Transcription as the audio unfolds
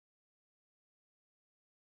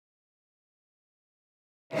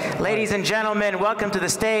Ladies and gentlemen, welcome to the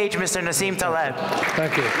stage, Mr. Nassim Taleb.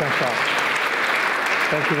 Thank you. Thanks, Al.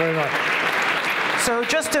 Thank you very much. So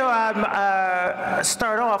just to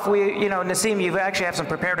start off, Nassim, you actually have some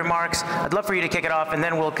prepared remarks. I'd love for you to kick it off, and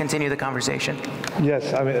then we'll continue the conversation.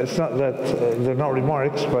 Yes, I mean, it's not that, they're not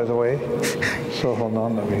remarks, by the way. So hold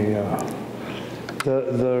on, let me,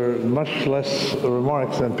 they're much less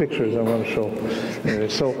remarks than pictures I'm going to show. Anyway,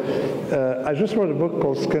 so I just wrote a book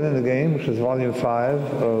called Skin in the Game, which is volume 5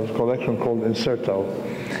 of a collection called Inserto.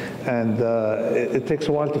 And it takes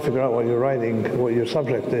a while to figure out what you're writing, what your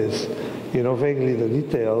subject is. You know vaguely the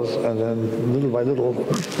details, and then little by little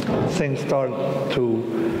things start to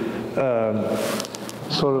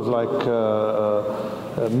sort of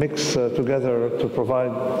like mix together to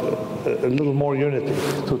provide a little more unity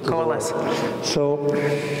to coalesce. So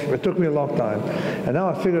it took me a long time, and now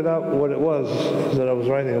I figured out what it was that I was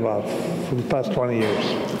writing about for the past 20 years.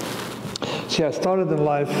 See, I started in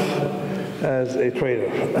life as a trader.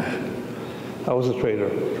 I was a trader.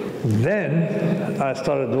 Then I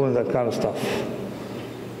started doing that kind of stuff.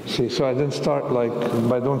 See, so I didn't start like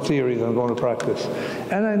by doing theories and going to practice.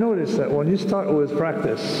 And I noticed that when you start with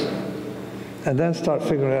practice and then start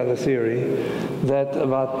figuring out the theory, that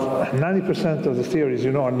about 90% of the theories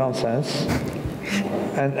you know are nonsense.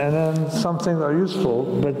 And then some things are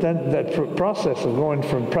useful, but then that process of going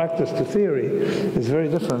from practice to theory is very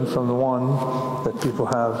different from the one that people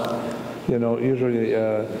have, usually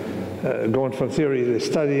going from theory, they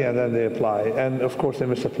study and then they apply. And of course they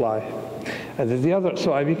misapply. And then the other,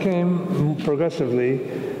 so I became progressively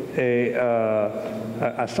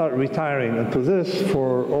I started retiring into this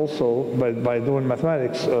for also by doing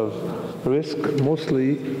mathematics of risk,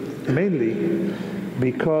 mainly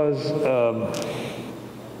because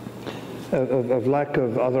of lack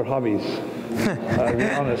of other hobbies. I'll be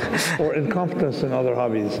honest, or incompetence in other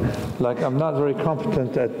hobbies. Like I'm not very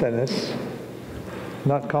competent at tennis,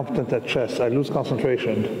 not competent at chess. I lose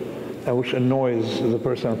concentration, which annoys the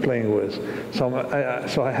person I'm playing with.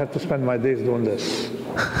 So I have to spend my days doing this.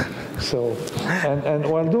 So, and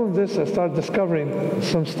while doing this, I started discovering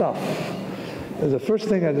some stuff. The first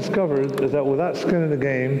thing I discovered is that without skin in the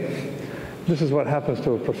game, this is what happens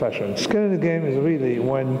to a profession. Skin in the game is really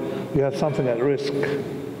when you have something at risk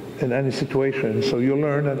in any situation, so you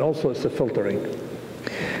learn, and also it's the filtering.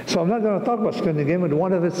 So I'm not going to talk about skin in the game, but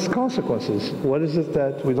one of its consequences. What is it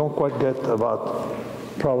that we don't quite get about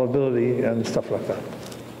probability and stuff like that?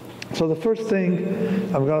 So the first thing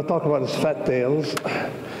I'm going to talk about is fat tails.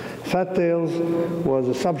 Fat tails was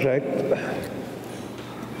a subject.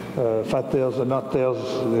 Fat tails are not tails,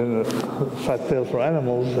 fat tails for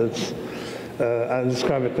animals. I'll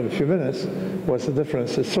describe it in a few minutes. What's the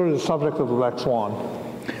difference? It's sort of the subject of the black swan.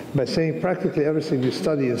 By saying practically everything you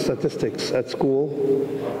study in statistics at school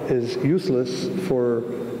is useless for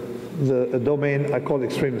a domain I call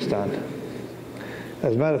extremistan.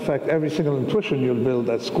 As a matter of fact, every single intuition you'll build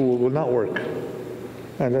at school will not work.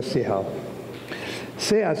 And let's see how.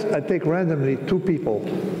 Say I take randomly 2 people,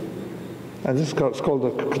 and this is called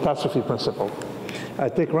the catastrophe principle. I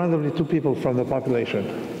take randomly 2 people from the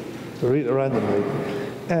population, randomly,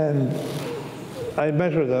 and I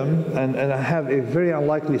measure them, and I have a very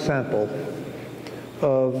unlikely sample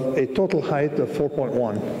of a total height of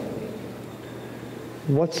 4.1.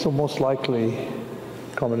 What's the most likely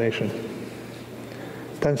combination?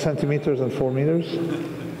 10 centimeters and 4 meters?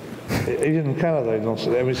 Even in Canada, you don't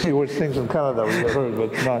see. I mean, see worse things in Canada we've heard,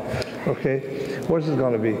 but not. Okay, what's it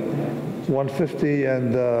going to be? 150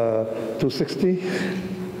 and 260?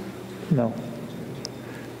 No.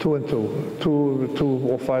 2 and 2.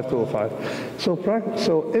 205, 205.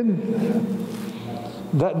 So in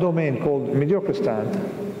that domain called mediocristan,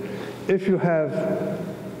 if you have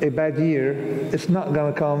a bad year, it's not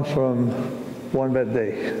going to come from one bad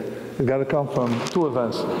day. It's got to come from 2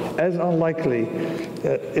 events. As unlikely,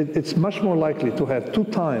 it's much more likely to have 2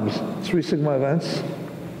 times 3 sigma events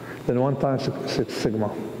than 1 times 6 sigma,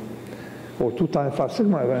 or 2 times 5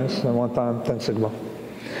 sigma events than 1 time 10 sigma.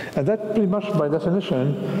 And that pretty much by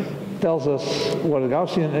definition tells us what a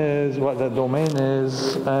Gaussian is, what that domain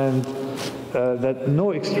is, and that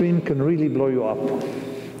no extreme can really blow you up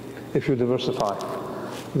if you diversify.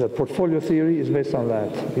 The portfolio theory is based on that.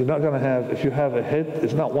 You're not going to have, if you have a hit,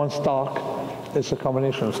 it's not one stock, it's a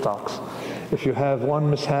combination of stocks. If you have one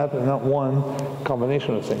mishap, it's not one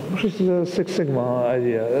combination of things, which is the 6 sigma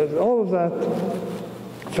idea. All of that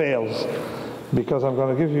fails because I'm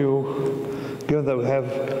going to give you, given that we have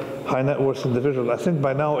high net worth individuals, I think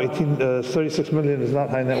by now 36 million is not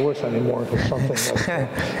high net worth anymore. It's something like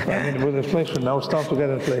that. I mean, with inflation, now it's time to get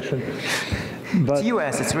inflation. But it's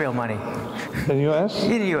US, it's real money. In U.S.?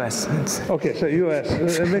 In the U.S. Okay, so U.S.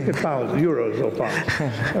 Make it pounds, euros or pounds.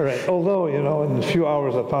 All right. Although, you know, in a few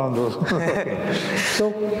hours a pound will. Okay.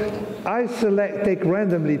 So I take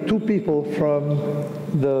randomly 2 people from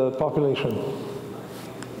the population.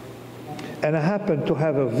 And I happen to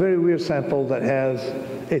have a very weird sample that has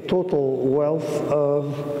a total wealth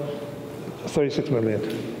of 36 million.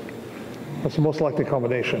 That's the most likely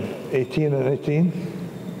combination. 18 and 18?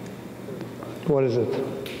 What is it?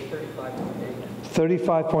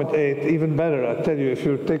 35.8, even better. I tell you, if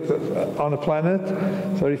you take on a planet,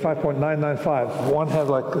 35.995. One has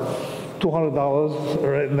like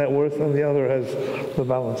 $200 net worth, and the other has the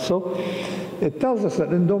balance. So it tells us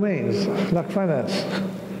that in domains like finance,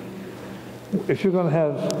 if you're going to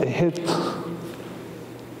have a hit,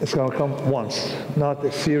 it's going to come once, not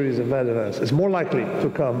a series of bad events. It's more likely to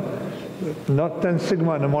come, not 10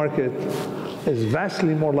 sigma in the market, is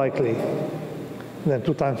vastly more likely than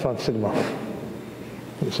 2 times 5 sigma.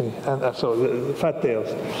 You see, and so the fat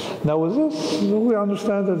tails. Now with this, we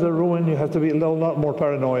understand that the ruin, you have to be a lot more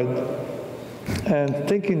paranoid. And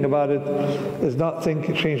thinking about it is not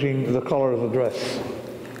changing the color of the dress.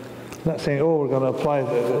 Not saying, oh, we're going to apply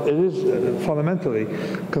it. It is fundamentally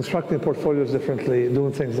constructing portfolios differently,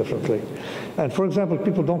 doing things differently. And for example,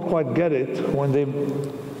 people don't quite get it when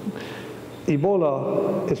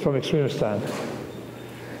Ebola is from Extremistan.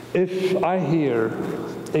 If I hear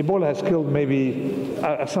Ebola has killed maybe,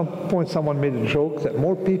 at some point someone made a joke that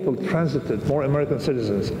more people transited, more American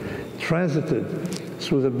citizens transited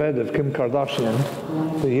through the bed of Kim Kardashian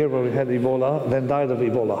the year where we had Ebola than died of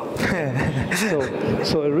Ebola.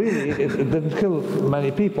 so it didn't kill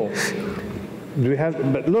many people.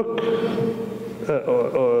 But look,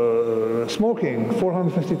 smoking,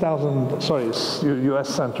 450,000, sorry, it's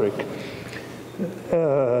US-centric.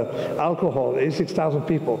 Alcohol, 86,000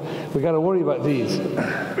 people. We got to worry about these.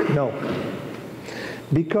 No.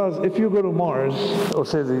 Because if you go to Mars, or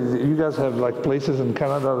say you guys have like places in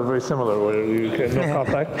Canada that are very similar where you can no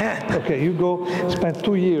contact. Okay, you go spend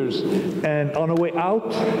 2 years, and on the way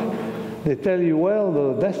out, they tell you, well,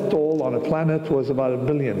 the death toll on a planet was about 1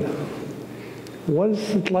 billion. What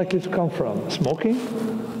is it likely to come from? Smoking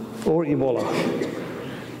or Ebola?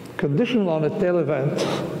 Conditional on a tail event,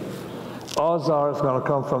 odds are it's going to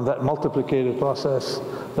come from that multiplicated process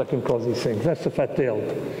that can cause these things. That's the fat tail.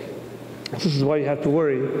 This is why you have to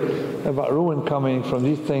worry about ruin coming from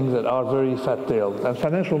these things that are very fat-tailed. And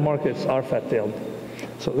financial markets are fat-tailed.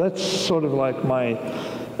 So that's sort of like my,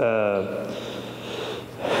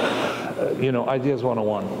 Ideas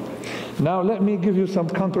 101. Now let me give you some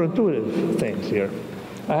counterintuitive things here.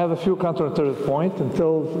 I have a few counterintuitive points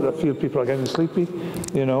until a few people are getting sleepy,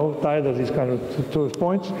 tired of these counterintuitive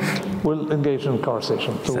points. We'll engage in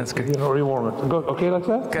conversation to, rewarm it. Go, okay like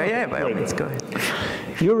that? Okay, yeah, by all means, go ahead.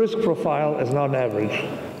 Your risk profile is not an average.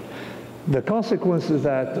 The consequence is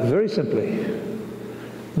that, very simply,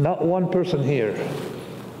 not one person here,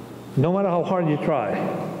 no matter how hard you try,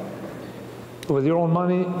 with your own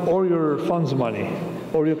money or your fund's money,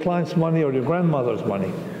 or your client's money or your grandmother's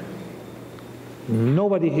money,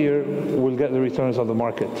 nobody here will get the returns of the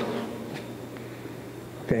market.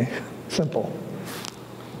 Okay, simple.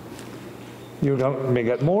 You may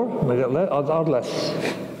get more, may get less, odds are less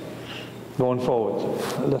going forward.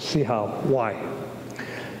 Let's see how. Why?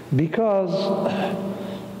 Because,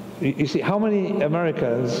 you see, how many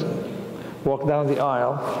Americans walk down the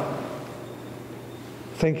aisle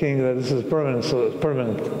thinking that this is permanent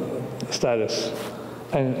status,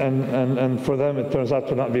 and for them it turns out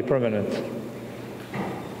to not be permanent?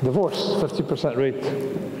 Divorce, 50% rate.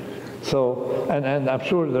 So, and I'm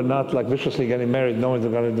sure they're not like viciously getting married knowing they're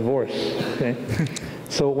going to divorce. Okay?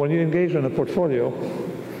 So when you engage in a portfolio,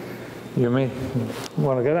 you may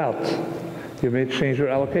want to get out. You may change your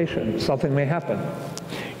allocation. Something may happen.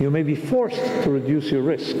 You may be forced to reduce your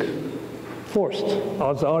risk. Forced.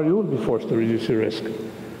 Odds are you will be forced to reduce your risk.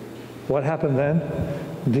 What happened then?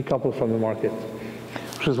 Decouple from the market,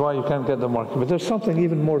 which is why you can't get the market. But there's something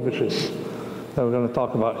even more vicious that we're going to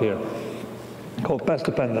talk about here, called past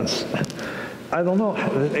dependence. I don't know.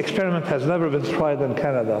 The experiment has never been tried in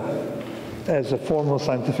Canada as a formal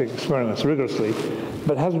scientific experiment, rigorously,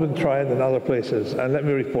 but has been tried in other places. And let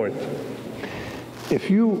me report. If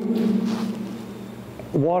you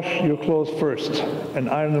wash your clothes first and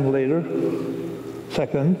iron them later,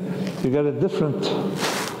 second, you get a different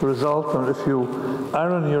result than if you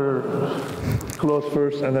iron your clothes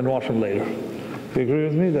first and then wash them later. You agree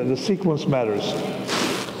with me that the sequence matters?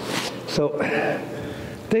 So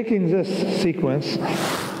taking this sequence,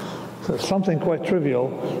 something quite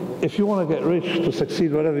trivial, if you want to get rich, to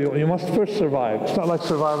succeed, whatever you must first survive. It's not like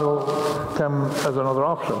survival come as another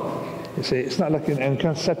option. You see, it's not like you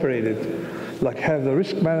can't separate it. Like have the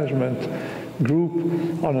risk management group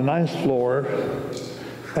on the 9th floor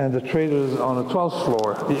and the traders on the 12th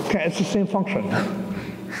floor. It's the same function.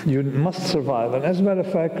 You must survive. And as a matter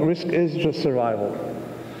of fact, risk is just survival.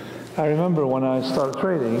 I remember when I started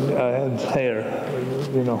trading, I had hair,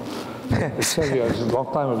 you know. It's a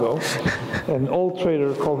long time ago. An old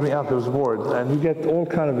trader called me after his board, and you get all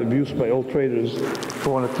kind of abuse by old traders who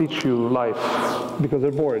want to teach you life because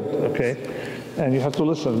they're bored, okay? And you have to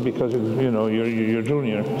listen because you're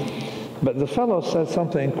junior. But the fellow said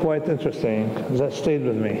something quite interesting that stayed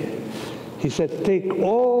with me. He said, take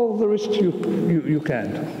all the risks you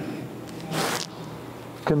can.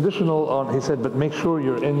 Conditional on, he said, but make sure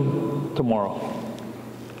you're in tomorrow.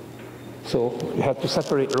 So you have to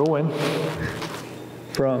separate ruin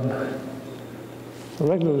from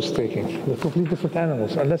regular risk taking. They're completely different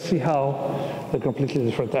animals. And let's see how they're completely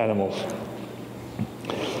different animals.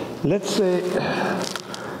 Let's say,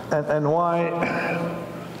 and why,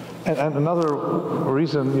 and another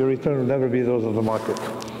reason your return will never be those of the market.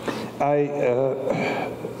 I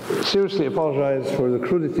seriously apologize for the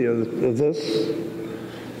crudity of this.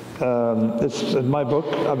 It's in my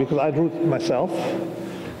book because I drew it myself.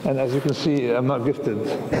 And as you can see, I'm not gifted.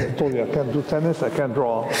 I told you I can't do tennis, I can't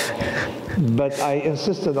draw. But I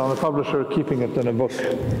insisted on the publisher keeping it in a book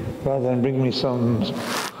rather than bring me some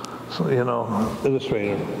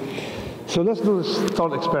illustrator. So let's do this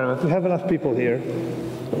thought experiment. We have enough people here.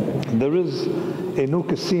 There is a new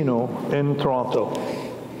casino in Toronto.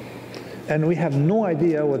 And we have no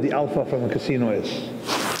idea what the alpha from the casino is.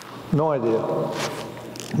 No idea.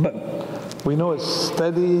 But we know it's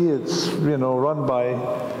steady, it's run by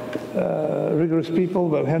rigorous people,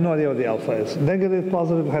 but we have no idea what the alpha is. Negative,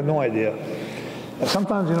 positive, we have no idea. And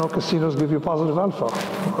sometimes, casinos give you positive alpha,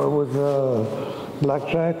 or with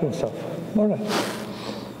blackjack and stuff. All right.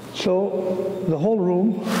 So the whole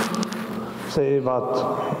room, say about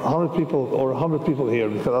 100 people, or 100 people here,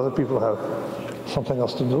 because other people have something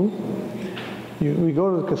else to do. We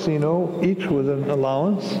go to the casino, each with an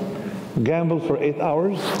allowance, gamble for 8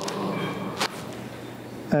 hours,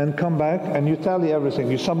 and come back, and you tally everything.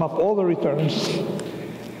 You sum up all the returns,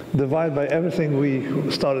 divide by everything we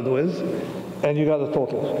started with, and you got a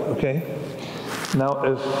total, okay? Now,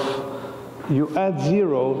 if you add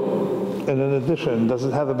 0 in an addition, does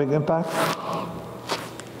it have a big impact?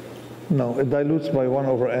 No, it dilutes by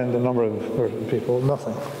 1/n the number of people,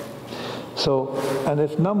 nothing. So, and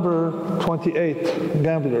if number 28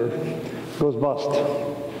 gambler goes bust,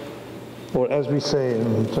 or as we say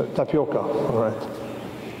in tapioca, all right,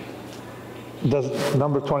 does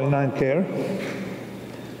number 29 care?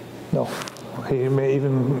 No. He may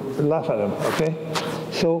even laugh at him, okay?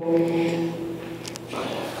 So,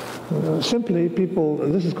 simply people,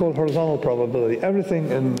 this is called horizontal probability. Everything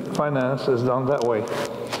in finance is done that way.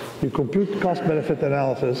 You compute cost-benefit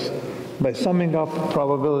analysis by summing up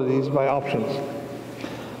probabilities by options.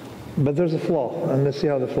 But there's a flaw, and let's see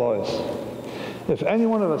how the flaw is. If any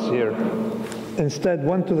one of us here instead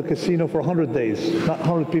went to the casino for 100 days, not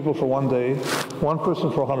 100 people for 1 day, one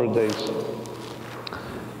person for 100 days,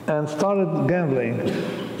 and started gambling,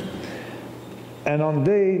 and on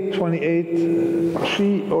day 28,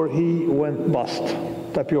 she or he went bust,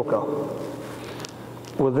 tapioca,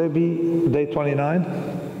 would they be day 29?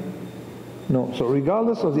 No. So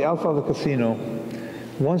regardless of the alpha of the casino,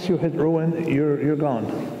 once you hit ruin, you're gone.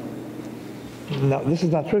 Now, this is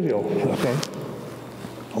not trivial, okay?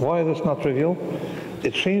 Why is this not trivial?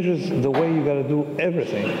 It changes the way you got to do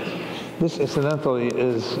everything. This, incidentally,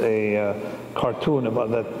 is a cartoon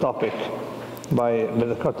about that topic by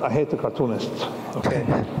I hate the cartoonist, okay?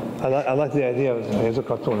 I like the idea of he's a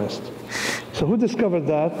cartoonist. So who discovered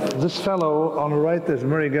that? This fellow on the right is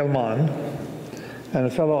Murray Gell-Mann, and the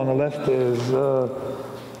fellow on the left is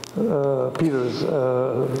Peters,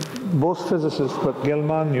 both physicists, but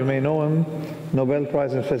Gell-Mann, you may know him, Nobel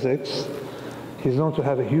Prize in Physics. He's known to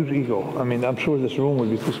have a huge ego. I mean, I'm sure this room would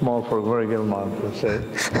be too small for Murray Gell-Mann, let's say.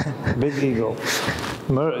 Big ego.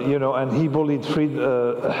 And he bullied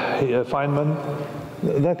Feynman.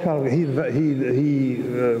 That kind of,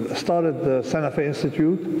 he started the Santa Fe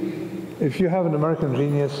Institute. If you have an American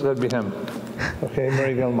genius, that'd be him. Okay,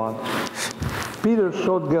 Murray Gell-Mann. Peter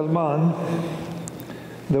showed Gell-Mann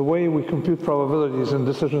the way we compute probabilities in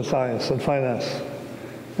decision science and finance.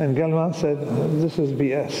 And Gell-Mann said, this is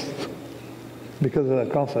BS, because of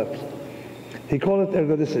that concept. He called it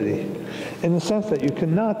ergodicity, in the sense that you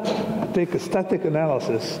cannot take a static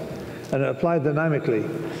analysis and apply it dynamically,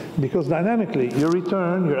 because dynamically, your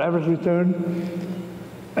return, your average return,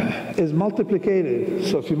 is multiplicated.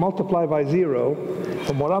 So if you multiply by 0,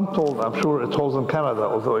 from what I'm told, I'm sure it holds in Canada,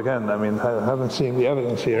 although again, I mean, I haven't seen the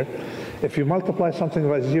evidence here. If you multiply something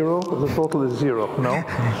by 0, the total is 0, no?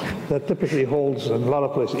 That typically holds in a lot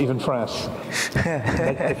of places, even France.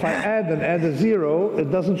 But if I add a 0,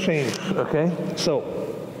 it doesn't change, okay? So,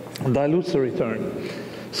 dilutes the return.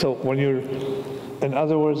 So when you're, in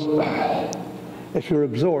other words, if you're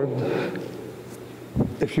absorbed,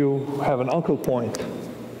 if you have an uncle point,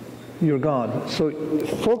 you're gone. So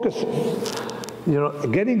focus,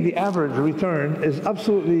 getting the average return is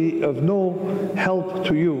absolutely of no help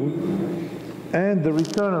to you, and the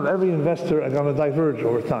return of every investor are going to diverge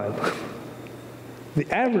over time. The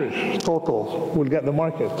average total will get the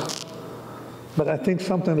market, but I think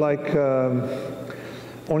something like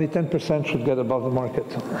only 10% should get above the market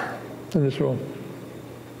in this room.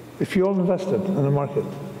 If you all invested in the market,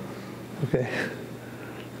 okay?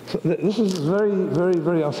 So this is very, very,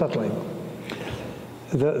 very unsettling.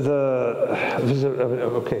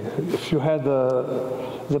 Okay, if you had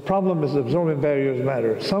the problem is absorbing barriers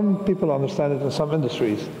matter. Some people understand it in some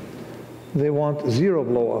industries. They want 0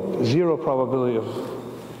 blow up, 0 probability of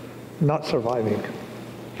not surviving.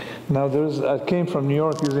 Now I came from New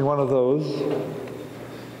York using one of those,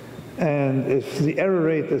 and if the error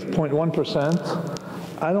rate is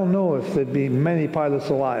 0.1%, I don't know if there'd be many pilots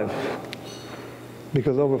alive,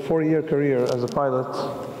 because over a 40-year career as a pilot,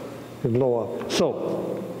 you blow up.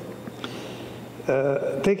 So,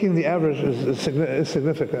 taking the average is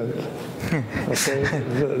significant. Okay,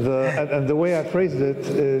 and the way I phrased it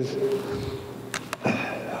is,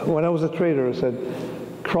 when I was a trader, I said,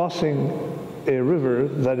 crossing a river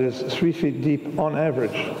that is 3 feet deep on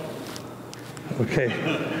average, okay,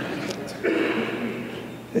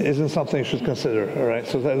 isn't something you should consider, all right?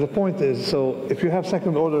 So the point is, so if you have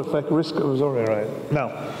second order effect, risk of absorbing, right?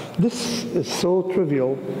 Now, this is so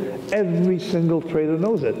trivial, every single trader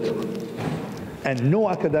knows it. And no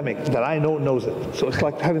academic that I know knows it. So it's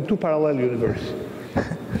like having 2 parallel universes,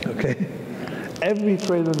 okay? Every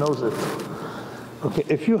trader knows it. Okay,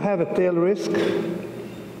 if you have a tail risk,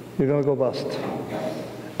 you're going to go bust.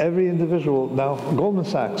 Every individual, now Goldman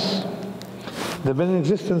Sachs, they've been in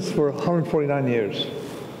existence for 149 years.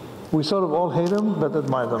 We sort of all hate them, but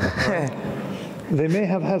admire them. Right? They may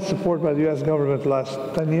have had support by the US government the last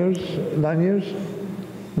 10 years, 9 years,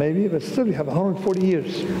 maybe, but still you have 140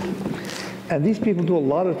 years. And these people do a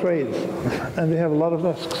lot of trades, and they have a lot of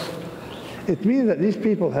risks. It means that these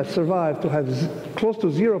people have survived to have close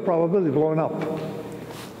to 0 probability of blowing up.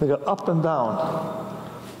 They got up and down.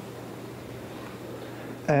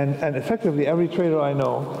 And effectively, every trader I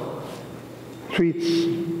know treats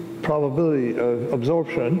probability of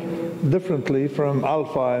absorption differently from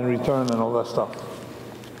alpha and return and all that stuff.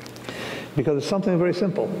 Because it's something very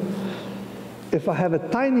simple. If I have a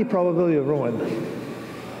tiny probability of ruin,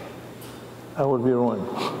 I would be ruined.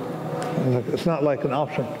 It's not like an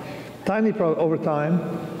option. Tiny over time,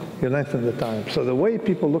 you lengthen the time. So the way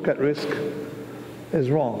people look at risk is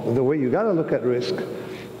wrong. The way you got to look at risk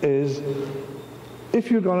is,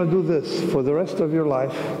 if you're going to do this for the rest of your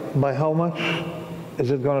life, by how much is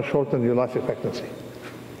it going to shorten your life expectancy?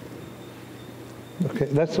 Okay,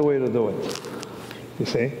 that's the way to do it, you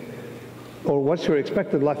see? Or what's your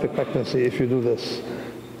expected life expectancy if you do this?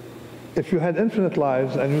 If you had infinite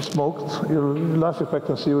lives and you smoked, your life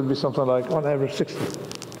expectancy would be something like, on average, 60,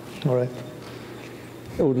 all right?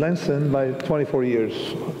 It would lengthen by 24 years,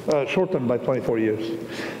 shorten by 24 years.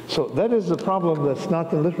 So that is the problem that's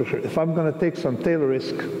not in literature. If I'm going to take some tail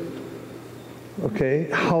risk, okay,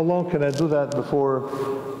 how long can I do that before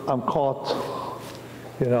I'm caught,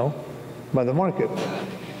 by the market?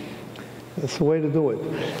 That's the way to do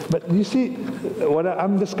it. But you see, what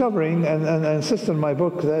I'm discovering, and I insist in my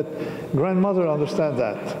book, that grandmothers understand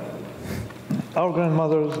that. Our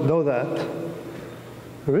grandmothers know that.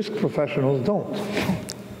 Risk professionals don't.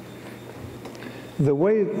 The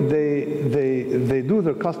way they do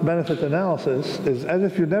their cost-benefit analysis is as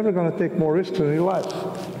if you're never going to take more risks in your life.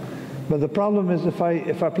 But the problem is, if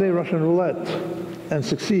I play Russian roulette and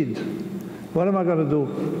succeed, what am I going to do?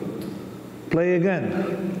 Play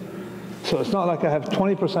again. So it's not like I have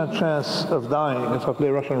 20% chance of dying if I play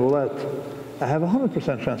Russian roulette. I have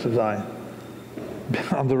 100% chance of dying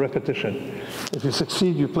on the repetition. If you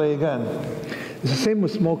succeed, you play again. It's the same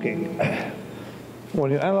with smoking.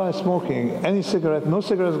 When you analyze smoking, any cigarette, no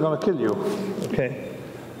cigarette is going to kill you, okay?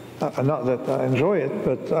 Not that I enjoy it,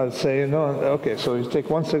 but I'd say, okay, so you take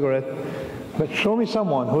 1 cigarette, but show me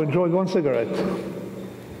someone who enjoyed 1 cigarette,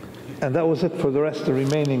 and that was it for the rest of the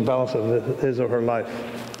remaining balance of his or her life.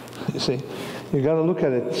 You see, you got to look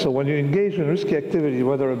at it. So when you engage in risky activity,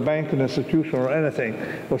 whether a bank, an institution, or anything,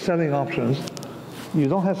 or selling options, you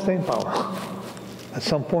don't have staying power. At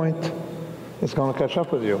some point, it's going to catch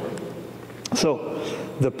up with you. So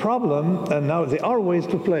the problem, and now there are ways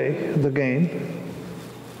to play the game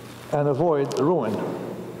and avoid ruin.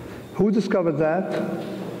 Who discovered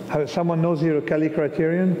that? Someone knows here a Kelly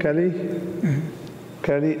criterion? Kelly? Mm-hmm.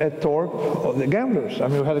 Kelly, Ed Thorpe, the gamblers. I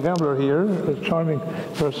mean, we had a gambler here, a charming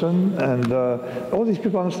person, and all these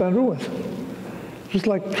people understand ruin. Just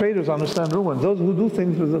like traders understand ruin. Those who do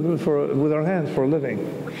things with their hands for a living.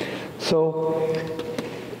 So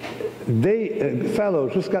a fellow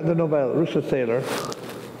just got the Nobel, Richard Thaler,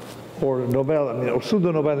 or Nobel, or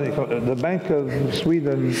pseudo-Nobel, the Bank of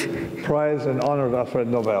Sweden Prize in honor of Alfred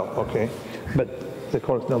Nobel, okay? But they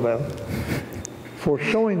call it Nobel. For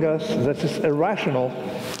showing us that it's irrational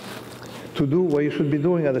to do what you should be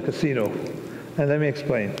doing at a casino. And let me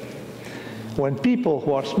explain. When people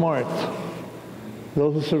who are smart,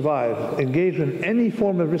 those who survive, engage in any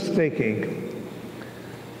form of risk-taking,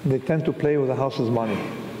 they tend to play with the house's money.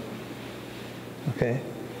 Okay?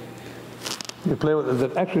 You play with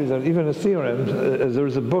it. Actually, there's even a theorem.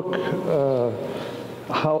 There's a book,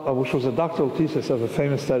 which was a doctoral thesis of a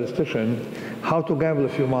famous statistician, How to Gamble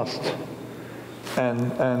If You Must.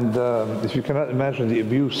 And if you cannot imagine the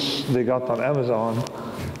abuse they got on Amazon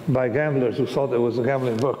by gamblers who thought it was a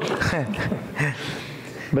gambling book.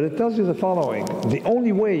 But it tells you the following. The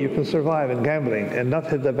only way you can survive in gambling and not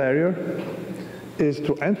hit the barrier is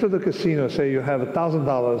to enter the casino, say you have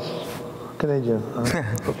 $1,000, Canadian,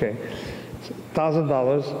 okay,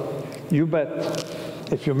 $1,000, you bet.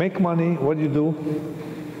 If you make money, what do?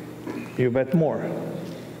 You bet more.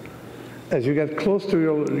 As you get close to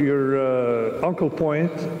your uncle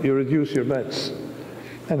point, you reduce your bets.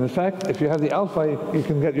 And in fact, if you have the alpha, you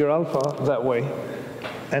can get your alpha that way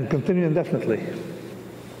and continue indefinitely.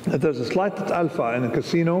 If there's a slight alpha in a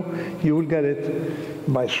casino, you will get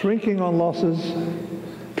it by shrinking on losses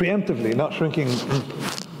preemptively, not shrinking,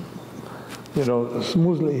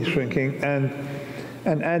 smoothly shrinking,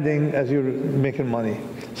 and adding as you're making money.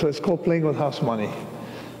 So it's called playing with house money.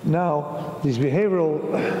 Now, these behavioral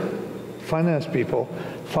finance people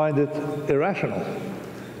find it irrational.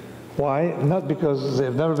 Why? Not because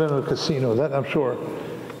they've never been to a casino, that I'm sure,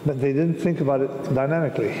 but they didn't think about it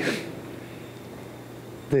dynamically.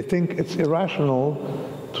 They think it's irrational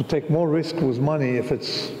to take more risk with money if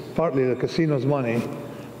it's partly the casino's money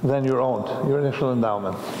than your own, your initial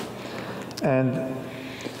endowment. And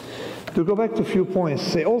to go back to a few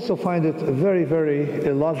points, they also find it very, very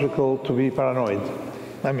illogical to be paranoid.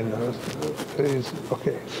 I mean,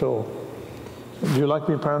 okay, so do you like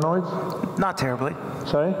being paranoid? Not terribly.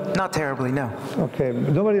 Sorry? Not terribly, no. Okay,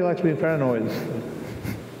 nobody likes being paranoid.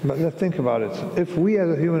 But let's think about it. If we as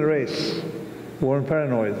a human race weren't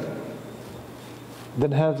paranoid,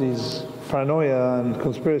 then have these paranoia and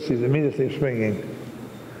conspiracies immediately springing,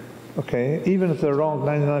 okay, even if they're wrong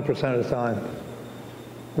 99% of the time,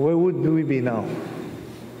 where would we be now?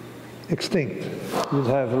 Extinct. You'd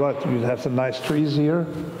have what? You'd have some nice trees here,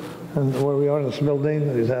 and where we are in this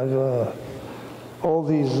building, you'd have all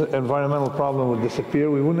these environmental problems would disappear.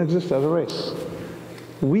 We wouldn't exist as a race.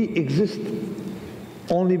 We exist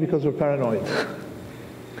only because we're paranoid.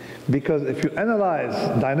 Because if you analyze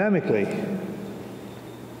dynamically,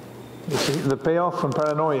 you see, the payoff from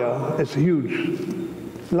paranoia is huge.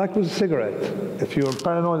 Like with a cigarette. If you're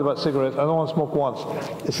paranoid about cigarettes, I don't want to smoke once.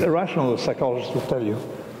 It's irrational, the psychologists will tell you.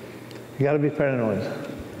 You got to be paranoid.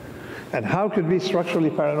 And how could we be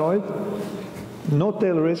structurally paranoid? No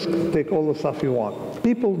tail risk, take all the stuff you want.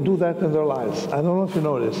 People do that in their lives. I don't know if you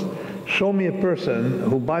know this. Show me a person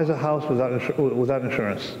who buys a house without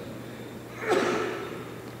insurance.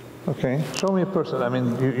 Okay, show me a person. I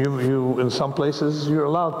mean, you in some places, you're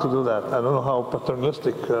allowed to do that. I don't know how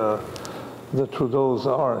paternalistic the Trudeaus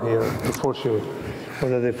are here to force you,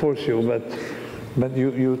 whether they force you, but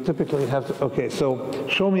you typically have to, okay, so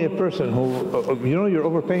show me a person who, you're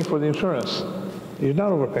overpaying for the insurance. You're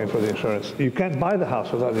not overpaying for the insurance. You can't buy the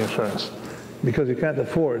house without the insurance because you can't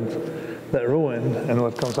afford that ruin and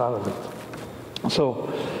what comes out of it. So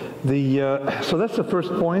so that's the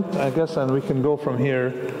first point, I guess, and we can go from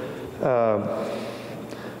here.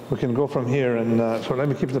 And so let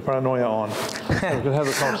me keep the paranoia on. We can have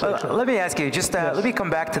a conversation. Let me ask you, just yes. Let me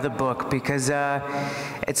come back to the book because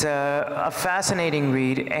it's a fascinating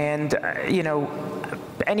read, and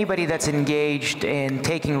anybody that's engaged in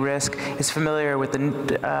taking risk is familiar with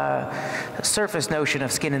the surface notion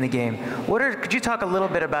of skin in the game. Could you talk a little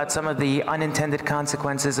bit about some of the unintended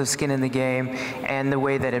consequences of skin in the game and the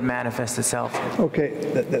way that it manifests itself? Okay,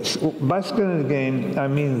 by skin in the game, I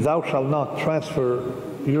mean thou shalt not transfer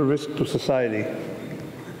your risk to society,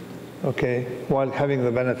 okay, while having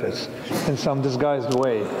the benefits in some disguised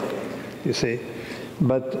way, you see.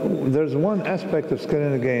 But there's one aspect of skin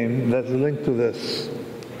in the game that's linked to this.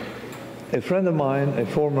 A friend of mine, a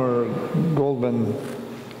former Goldman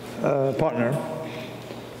partner,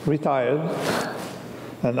 retired,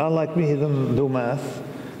 and unlike me, he didn't do math,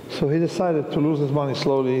 so he decided to lose his money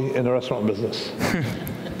slowly in the restaurant business.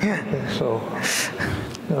 Okay, so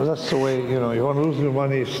that's the way, you want to lose your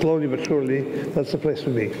money slowly but surely, that's the place to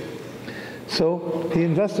be. So he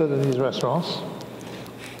invested in these restaurants,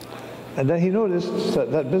 and then he noticed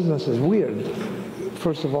that that business is weird.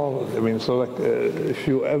 First of all, if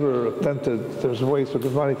you ever attempted, there's ways to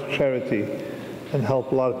give money to charity and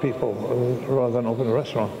help a lot of people rather than open a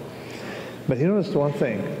restaurant. But he noticed one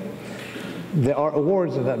thing. There are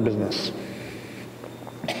awards in that business.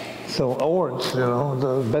 So awards,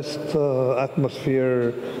 the best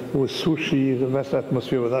atmosphere with sushi, the best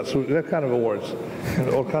atmosphere without sushi, that kind of awards,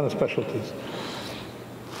 all kind of specialties.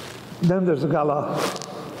 Then there's a gala.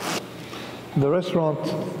 The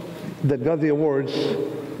restaurant that got the awards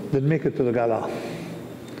didn't make it to the gala.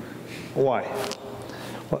 Why?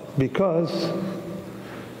 Well, because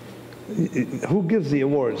who gives the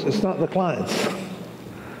awards? It's not the clients.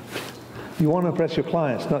 You want to impress your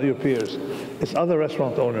clients, not your peers. It's other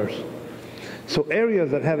restaurant owners. So areas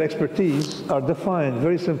that have expertise are defined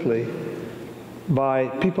very simply by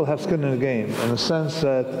people have skin in the game, in the sense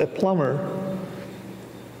that a plumber,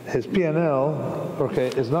 his P&L, okay,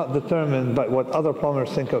 is not determined by what other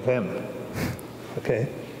plumbers think of him. Okay?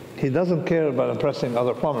 He doesn't care about impressing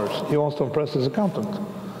other plumbers. He wants to impress his accountant.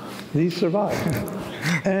 These survive.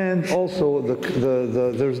 And also,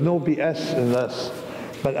 there's no BS in this.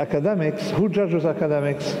 But academics, who judges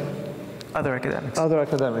academics? Other academics. Other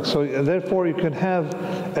academics. So therefore you can have,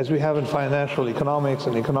 as we have in financial economics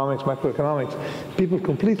and economics, macroeconomics, people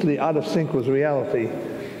completely out of sync with reality.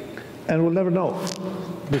 And we'll never know.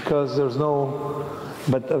 Because there's no,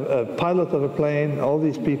 but a pilot of a plane, all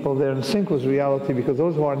these people, they're in sync with reality, because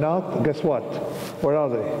those who are not, guess what? Where are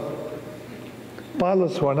they?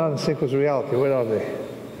 Pilots who are not in sync with reality, where are they?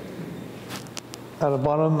 At the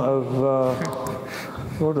bottom of,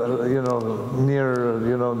 near,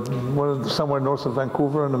 somewhere north of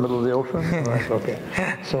Vancouver in the middle of the ocean? Right, okay.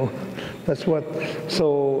 So that's what,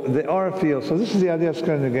 so they are a field. So this is the idea of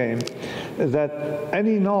skin in the game, that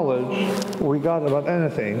any knowledge we got about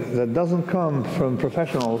anything that doesn't come from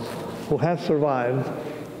professionals who have survived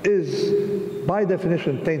is, by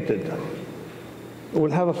definition, tainted. It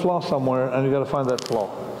will have a flaw somewhere, and you got to find that flaw.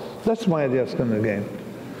 That's my idea of skin in the game.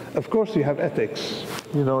 Of course, you have ethics.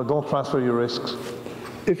 Don't transfer your risks.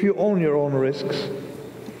 If you own your own risks,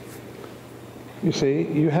 you see,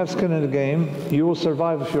 you have skin in the game. You will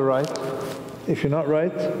survive if you're right. If you're not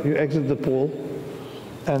right, you exit the pool,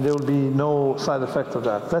 and there will be no side effect of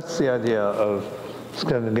that. That's the idea of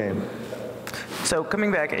skin in the game. So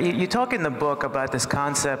coming back, you talk in the book about this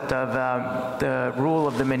concept of the rule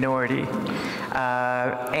of the minority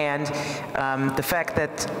and the fact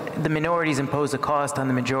that the minorities impose a cost on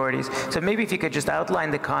the majorities. So maybe if you could just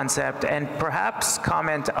outline the concept and perhaps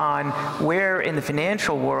comment on where in the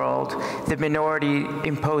financial world the minority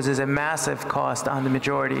imposes a massive cost on the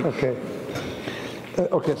majority. Okay.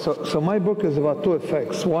 Okay, so my book is about two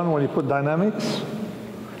effects. One when you put dynamics,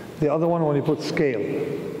 the other one when you put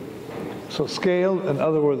scale. So scale, in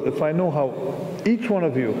other words, if I know how each one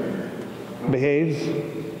of you behaves,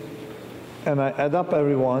 and I add up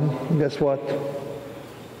everyone, guess what?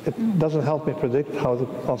 It doesn't help me predict how the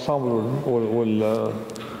ensemble will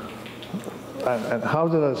and how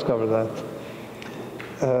did I discover that?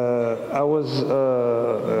 I was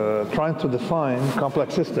trying to define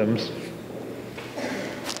complex systems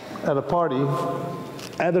at a party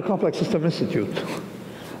at the Complex System Institute.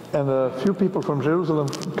 And a few people from Jerusalem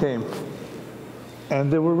came. And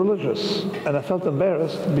they were religious. And I felt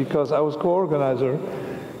embarrassed because I was co-organizer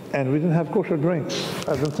and we didn't have kosher drinks.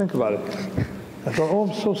 I didn't think about it. I thought, oh,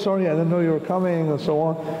 I'm so sorry, I didn't know you were coming, and so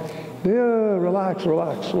on. Yeah, relax,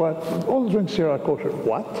 relax. What? All the drinks here are kosher.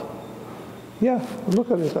 What? Yeah, look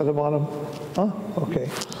at it at the bottom. Huh? Okay.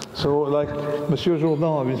 So like Monsieur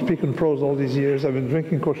Jourdan, I've been speaking prose all these years. I've been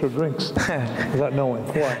drinking kosher drinks without knowing.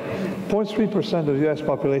 Why? 0.3% of the US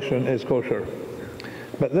population is kosher.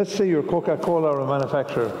 But let's say you're Coca-Cola or a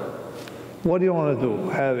manufacturer. What do you want to do?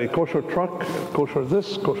 Have a kosher truck, kosher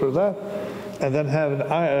this, kosher that, and then have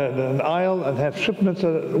an aisle and have shipments?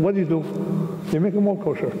 What do? You make them more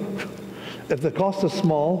kosher. If the cost is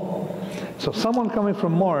small, so someone coming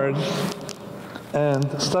from Mars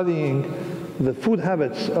and studying the food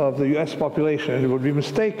habits of the US population would be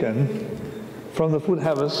mistaken from the food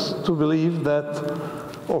habits to believe that,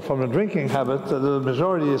 or from the drinking habit, that the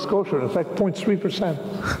majority is kosher. In fact, 0.3%.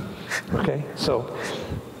 Okay, so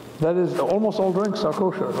That is, almost all drinks are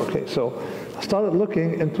kosher. Okay, so I started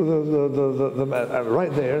looking into the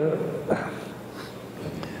right there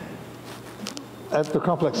at the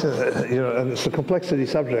complex, and it's a complexity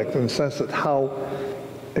subject in the sense that how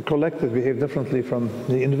a collective behaves differently from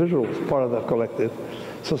the individual part of that collective.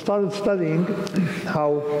 So started studying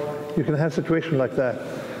how you can have a situation like that.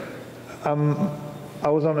 I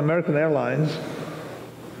was on American Airlines,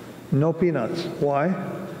 no peanuts. Why?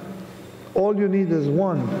 All you need is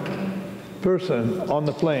one person on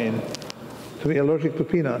the plane to be allergic to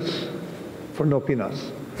peanuts for no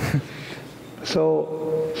peanuts.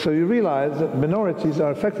 So you realize that minorities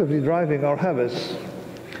are effectively driving our habits.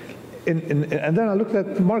 And then I looked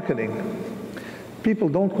at marketing. People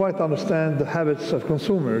don't quite understand the habits of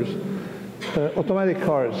consumers. Automatic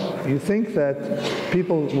cars. You think that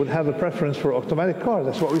people would have a preference for automatic cars.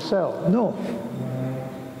 That's what we sell. No.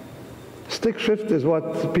 Stick shift is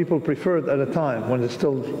what people preferred at a time when they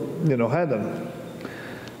still, had them.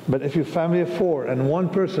 But if you're a family of 4 and one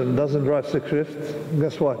person doesn't drive stick shift,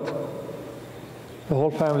 guess what? The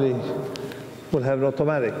whole family will have an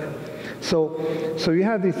automatic. So you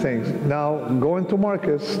have these things. Now go into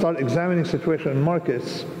markets, start examining situation in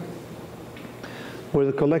markets where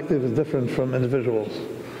the collective is different from individuals.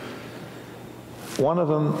 One of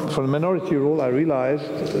them, for the minority rule, I realized,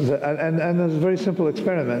 that, and it's a very simple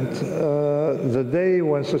experiment. The day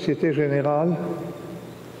when Société Générale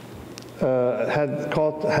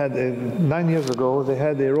had 9 years ago, they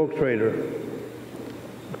had a rogue trader.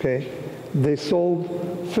 Okay, they sold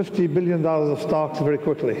 $50 billion of stocks very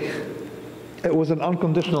quickly. It was an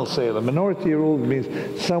unconditional sale. A minority rule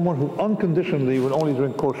means someone who unconditionally would only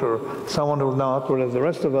drink kosher, someone who would not, whereas the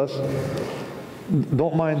rest of us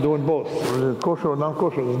don't mind doing both. Kosher or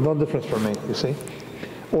non-kosher, there's no difference for me, you see?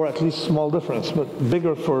 Or at least small difference, but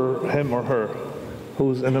bigger for him or her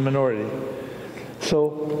who's in the minority.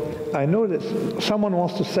 So I noticed someone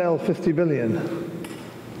wants to sell 50 billion.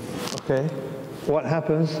 Okay, what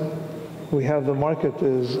happens? We have the market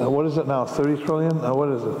is, what is it now, 30 trillion? What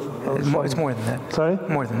is it? It's more than that. Sorry?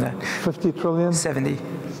 More than that. 50 trillion? 70.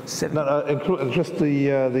 No, just the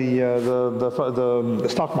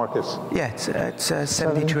stock markets. Yeah, it's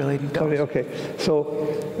 $70 trillion. Okay,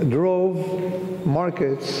 so drove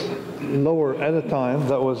markets lower at a time,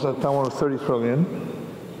 that was at time of 30 trillion.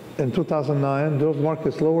 In 2009, drove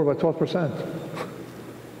markets lower by 12%.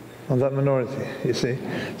 On that minority, you see.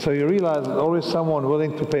 So you realize there's always someone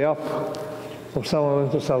willing to pay up or someone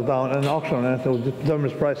willing to sell down, and an auction and it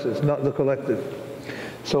determines prices, not the collective.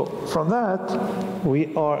 So from that,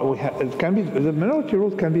 it can be, the minority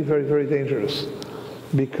rule can be very, very dangerous,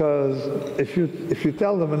 because if you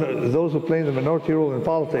tell them, those who play the minority rule in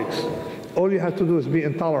politics, all you have to do is be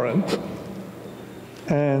intolerant,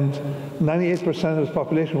 and 98% of the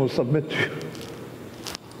population will submit to you.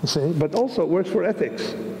 You see, but also it works for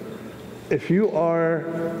ethics. If you are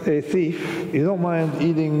a thief, you don't mind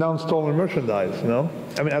eating non-stolen merchandise, no?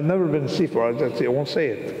 I mean, I've never been a thief, or I won't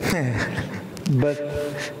say it. But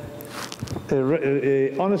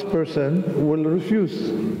an honest person will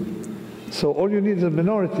refuse. So all you need is a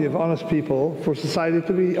minority of honest people for society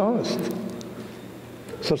to be honest.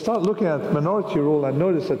 So start looking at minority rule and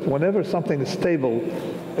notice that whenever something is stable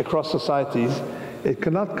across societies, it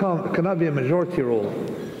cannot be a majority rule.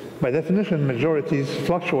 By definition, majorities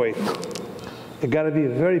fluctuate. It got to be a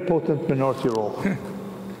very potent minority rule.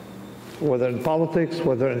 Whether in politics,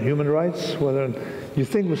 whether in human rights, whether in, you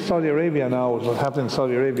think with Saudi Arabia now, what's happening in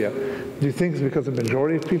Saudi Arabia, do you think it's because the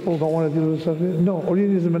majority of people don't want to deal with Saudi Arabia? No, all you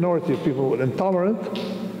need is a minority of people who are intolerant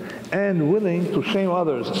and willing to shame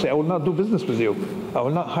others and say, I will not do business with you. I will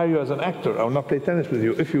not hire you as an actor. I will not play tennis with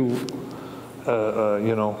you if you,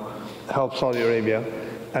 help Saudi Arabia.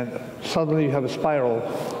 And suddenly you have a spiral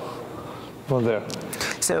from there.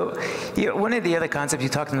 So one of the other concepts you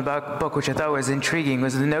talked about in the book, which I thought was intriguing,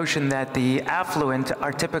 was the notion that the affluent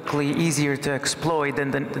are typically easier to exploit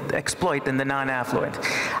than the non-affluent.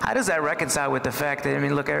 How does that reconcile with the fact that, I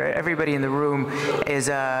mean, look, everybody in the room is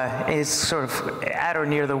sort of at or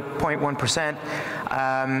near the 0.1%,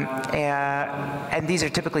 and these are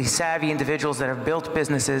typically savvy individuals that have built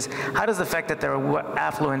businesses. How does the fact that they're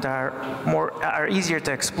affluent are easier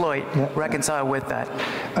to exploit reconcile with that?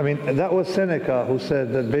 I mean, that was Seneca who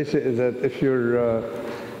said that basically that if you're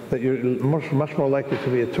much more likely to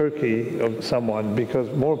be a turkey of someone, because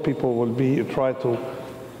more people will try to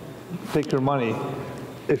take your money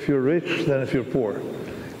if you're rich than if you're poor.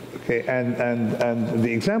 Okay, and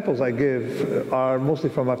the examples I give are mostly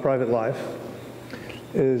from my private life.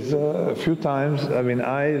 Is a few times, I mean,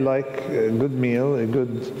 I like a good meal, a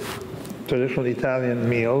good traditional Italian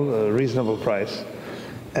meal, a reasonable price.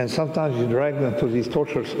 And sometimes you drag them to these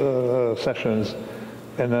torture sessions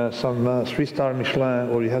in some 3-star Michelin,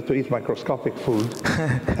 or you have to eat microscopic food,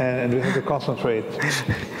 and we have to concentrate.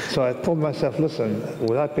 So I told myself, listen,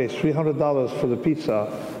 would I pay $300 for the pizza,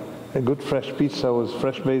 a good fresh pizza with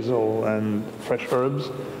fresh basil and fresh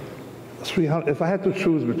herbs? If I had to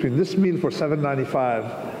choose between this meal for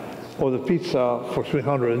 $7.95 or the pizza for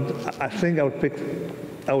 $300, I think I would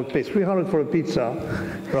pay $300 for a pizza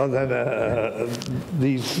rather than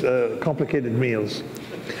these complicated meals.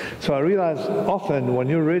 So I realized often when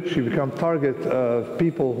you're rich, you become target of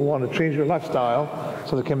people who want to change your lifestyle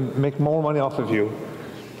so they can make more money off of you.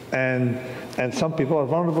 And some people are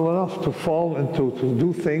vulnerable enough to fall into to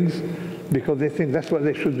do things because they think that's what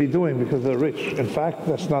they should be doing because they're rich. In fact,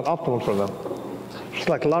 that's not optimal for them. It's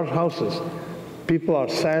like large houses. People are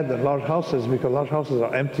sad in large houses because large houses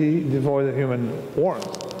are empty, devoid of human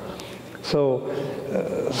warmth. So,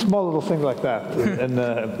 small little thing like that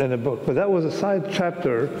in a book. But that was a side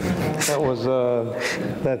chapter. That was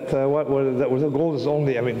the goal is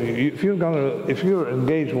only. I mean, if you're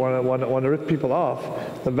engaged, want to rip people off,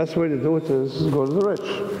 the best way to do it is go to the rich.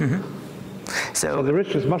 Mm-hmm. So the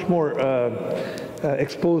rich is much more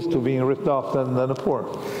exposed to being ripped off than the poor.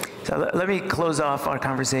 So let me close off our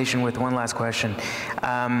conversation with one last question.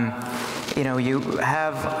 You know, you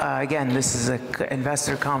have, again, this is an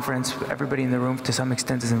investor conference. Everybody in the room, to some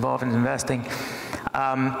extent, is involved in investing.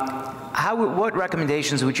 What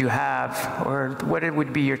recommendations would you have, or what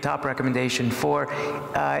would be your top recommendation for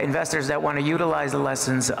investors that want to utilize the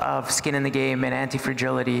lessons of skin in the game and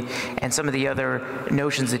anti-fragility and some of the other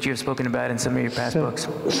notions that you've spoken about in some of your past books?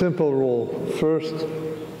 Simple rule. First,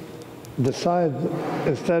 decide,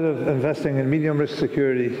 instead of investing in medium risk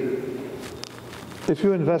security, if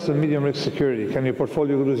you invest in medium risk security, can your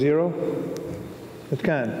portfolio go to zero? It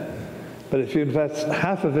can. But if you invest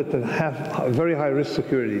half of it in very high risk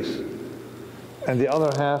securities and the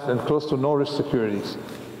other half in close to no risk securities,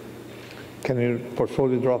 can your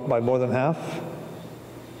portfolio drop by more than half?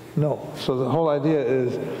 No. So the whole idea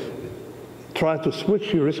is try to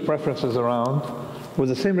switch your risk preferences around with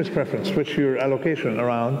the same risk preference, switch your allocation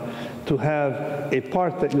around to have a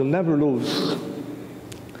part that you'll never lose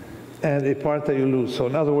and a part that you lose. So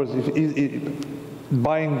in other words,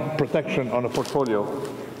 buying protection on a portfolio,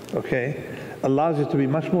 okay, allows you to be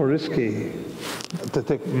much more risky, to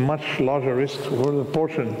take much larger risk for the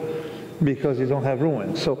portion because you don't have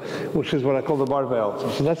ruin. So, which is what I call the barbell.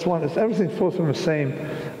 So that's one, everything flows from the same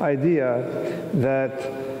idea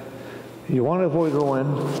that you want to avoid ruin.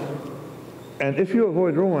 And if you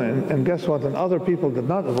avoid ruin, and guess what, and other people did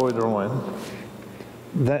not avoid ruin,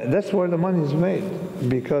 that's where the money is made.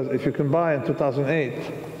 Because if you can buy in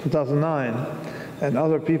 2008, 2009, and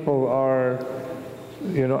other people are,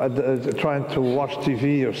 you know, trying to watch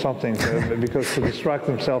TV or something because to distract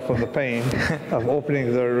themselves from the pain of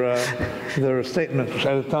opening their statement, which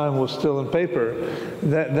at the time was still in paper,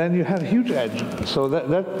 then you have a huge edge. So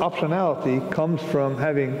that optionality comes from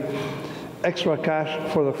having extra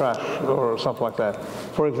cash for the crash or something like that.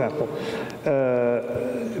 For example,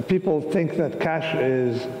 people think that cash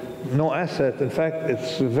is no asset. In fact,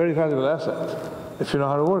 it's a very valuable asset if you know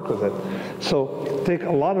how to work with it. So take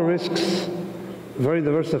a lot of risks, very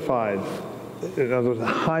diversified, in other words,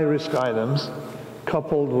 high risk items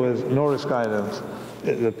coupled with no risk items.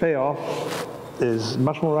 The payoff is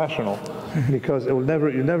much more rational because you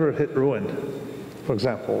never hit ruin, for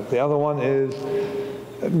example. The other one is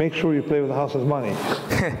make sure you play with the house's money.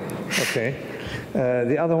 Okay.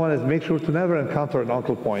 The other one is make sure to never encounter an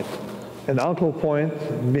uncle point. An uncle point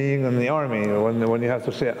being in the army, when you have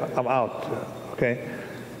to say, I'm out. Okay.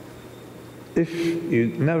 If you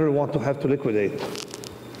never want to have to liquidate,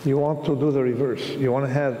 you want to do the reverse. You want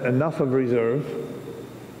to have enough of reserve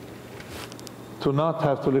to not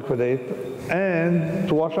have to liquidate and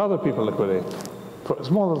to watch other people liquidate.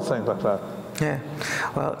 Small little things like that. Yeah.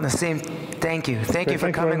 Well, Nassim, thank you. Thank you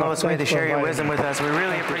for coming all this way to share your wisdom with us. We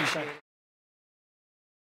really appreciate it.